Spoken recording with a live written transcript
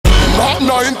Mach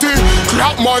 90,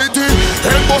 clap mighty.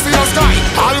 Head boss in the sky,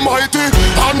 almighty.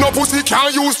 And no pussy can't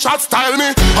use chat style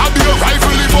me. I be a rifle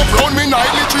live up round me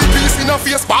nightly. 3 piece in a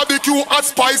face, barbecue hot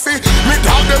spicy. Me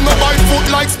dog them no bite foot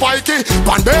like spiky.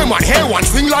 Pan them and hair one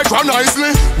sing like Ron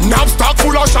Isley. Knapsack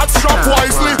full of shots strap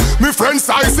wisely. Me friend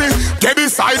Sizey, get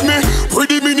beside me.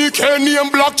 Pretty mini K name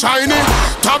Black Chiney.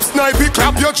 Top snipey,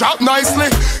 clap your job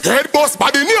nicely. Head boss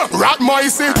body name Rat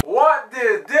Micey. What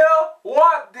the deal?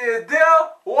 What the deal?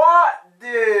 What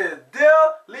the deal?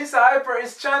 Lisa Hyper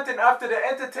is chanting after the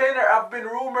entertainer have been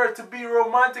rumored to be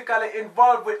romantically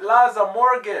involved with Laza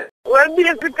Morgan. Well,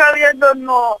 basically, I don't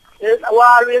know. We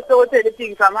always say the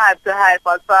thing from hype to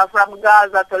hyper, so from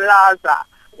Gaza to Laza.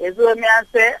 It's what me I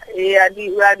say, we are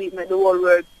the whole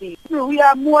world see. We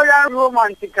are more than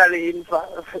romantically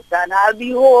involved. And I'll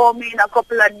be home in a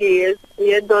couple of days.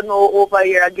 You don't know, over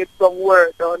here I get some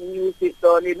work done, music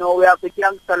done. You know, we have the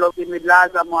gangster loving with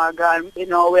Laza Morgan. You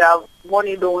know, we have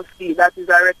Money Don't See, that is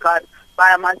a record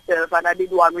by myself, and I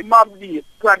did one with Mavado,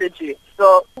 Prodigy.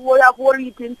 So we have all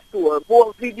it in store,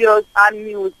 both videos and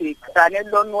music. And you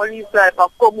don't know this life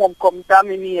of come home, come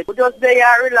dominate. We just there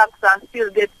relax and still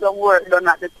get some work done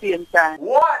at the same time.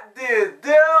 What the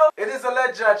deal? It is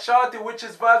alleged that Shorty, which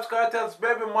is Vybz Kartel's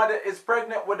baby mother, is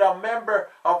pregnant with a member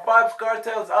of Vybz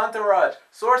Kartel's Entourage.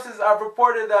 Sources have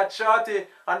reported that Shorty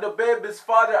and the baby's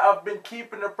father have been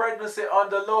keeping the pregnancy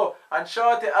on the low, and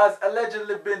Shorty has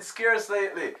allegedly been scarce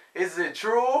lately. Is it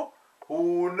true?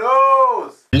 Who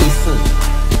knows? Listen,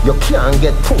 you can't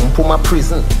get pum a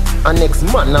prison. And next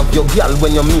man of your girl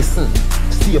when you're missing.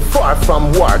 Stay far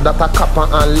from war that a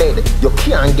copper and lead. You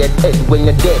can't get head when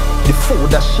you're dead. The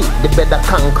food a shit, the bed a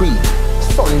concrete.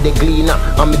 Sunday cleaner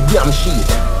and me damn sheet.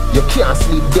 You can't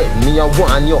sleep dead, me a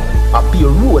warn you. I be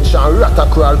a roach and rat a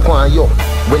crawl upon you.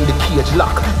 When the cage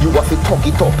lock, you have to tug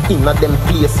it up. In a them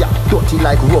place, yeah, dirty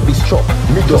like rubbish truck.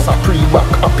 Me just a pre-back,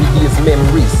 happy days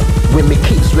memories. When me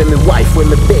kids, when me wife, when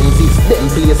me Benzes, them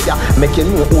place, yeah, make you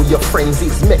know who your friends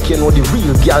is. Make you know the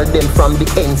real girl, them from the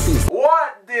NCs.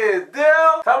 What the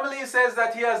deal? Family says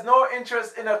that he has no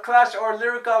interest in a clash or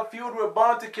lyrical feud with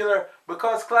Bounty Killer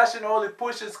because clashing only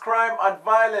pushes crime and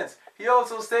violence. He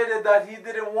also stated that he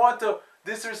didn't want to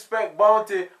disrespect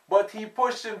Bounty, but he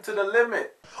pushed him to the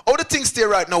limit. How the things stay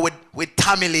right now with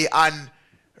Tamily and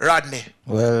Rodney?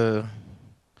 Well,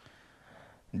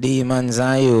 demons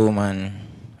and you, man.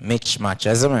 Match,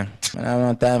 as man. I have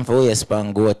no time for waste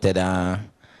and go to the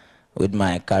with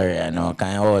my career now.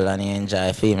 Can hold and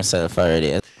enjoy for himself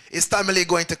already. Is Tamily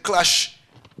going to clash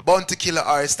Bounty Killer,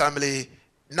 or is Tamily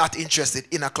not interested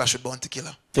in a clash with Bounty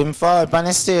Killer? If him fall on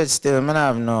the stage still, I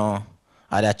have no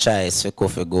other choice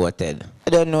for go ahead. I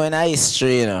don't know in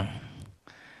history, you know.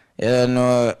 You don't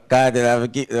know Kartel have a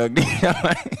kick dog.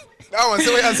 That one,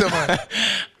 say what you answer, man.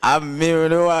 I'm me who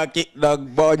don't want kick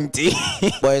dog Bounty.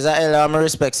 Boys, I have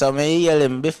respect, so I yell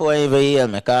him before I even yell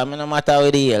me. Because no matter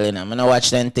how they yell, I don't watch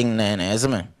them thing there, you see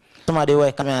me? Somebody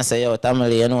will come and say, yo,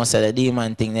 Tamily, you know, say the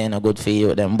demon thing there no good for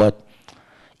you, them. But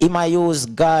he might use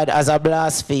God as a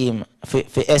blaspheme for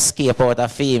escape out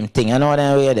of fame thing. You know what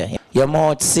I'm way there? Your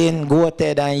mouth sin, go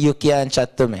ahead and you can't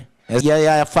chat to me.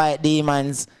 You fight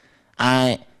demons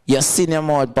and you sin your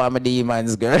mouth for my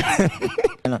demons, girl.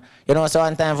 You know, so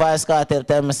one time Vybz Kartel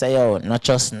tell me, say, yo, not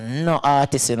just no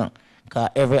artist, you know. Because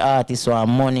every artist want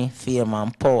money, fame,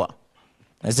 and power.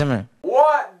 You see me?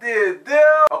 What the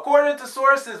deal? According to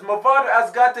sources, Mavado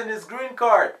has gotten his green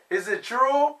card. Is it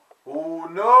true? Who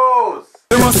knows?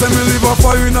 They must say me live a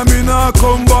fire and me nah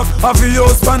come back. Have your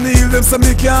husband heal them say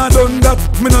me can't done that.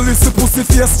 Me no listen pussy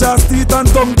face, just teeth and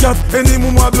tongue cat. Any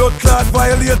mama blood clot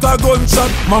violate a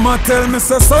gunshot. Mama tell me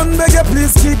say son beg you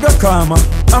please keep your karma.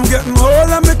 I'm getting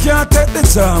old and me can't take the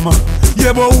charmer.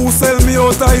 Yeah but who sell me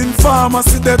out a informer?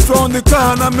 See that round the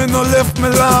corner me no left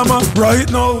me llama. Right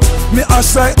now me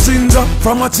ash like ginger.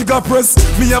 From a chica press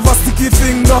me have a sticky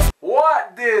finger.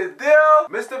 What the deal?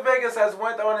 Mr. Vegas has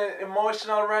went on an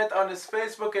emotional rant on his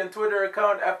Facebook and Twitter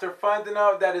account after finding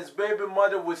out that his baby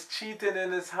mother was cheating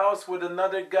in his house with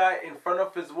another guy in front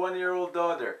of his 1-year-old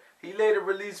daughter. He later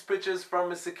released pictures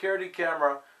from his security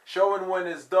camera showing when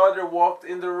his daughter walked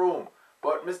in the room.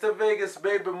 But Mr. Vegas'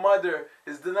 baby mother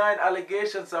is denying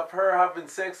allegations of her having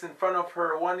sex in front of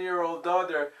her 1-year-old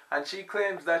daughter, and she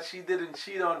claims that she didn't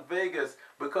cheat on Vegas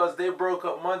because they broke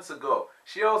up months ago.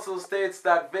 She also states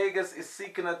that Vegas is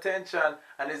seeking attention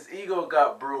and his ego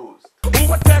got bruised.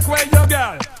 Who attack where your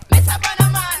girl? Mr.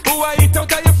 Bonoman. Who I eat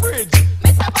out of your fridge?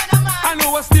 Mr. Bonoman. And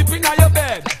who was sleeping on your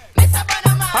bed? Mr.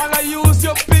 Bonoman. And I use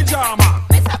your pyjama.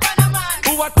 Mr. Bonoman.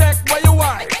 Who attack where your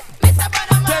wife? Mr.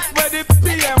 Bonoman. Take where the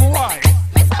PM wife.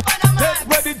 Mr. Bonoman. Take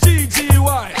where the GG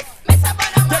wife. Mr.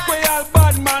 Bonoman. Take where your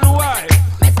bad man wife.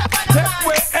 Mr. Bonoman.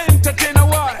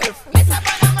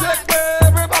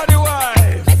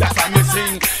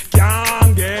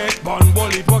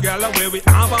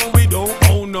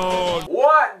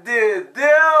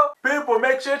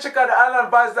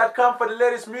 GMarkProduction for the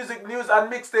latest music news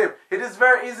and mixtape. It is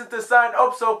very easy to sign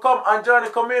up, so come and join the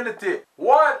community.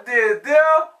 What the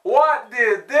deal? What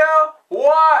the deal?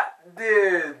 What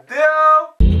the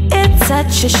deal? It's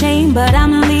such a shame, but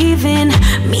I'm leaving.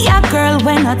 Me a girl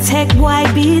when I take boy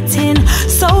beating.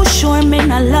 So sure, me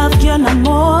I love you no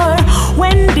more.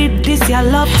 When did this your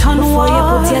love turn war? Before you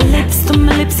put your lips to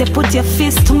my lips, you put your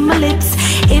fist to my lips.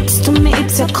 Hips to me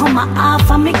hips, you come off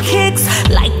of me kicks.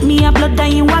 Like me a blood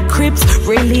and you a crips.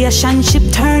 Relationship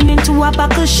turned into a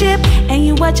buckle ship, and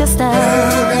you were just a.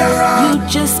 You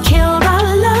just killed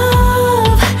our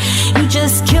love. You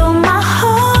just killed my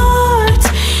heart.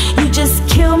 You just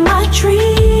killed my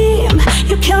dream.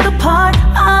 You killed a part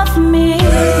of me.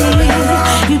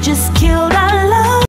 You just killed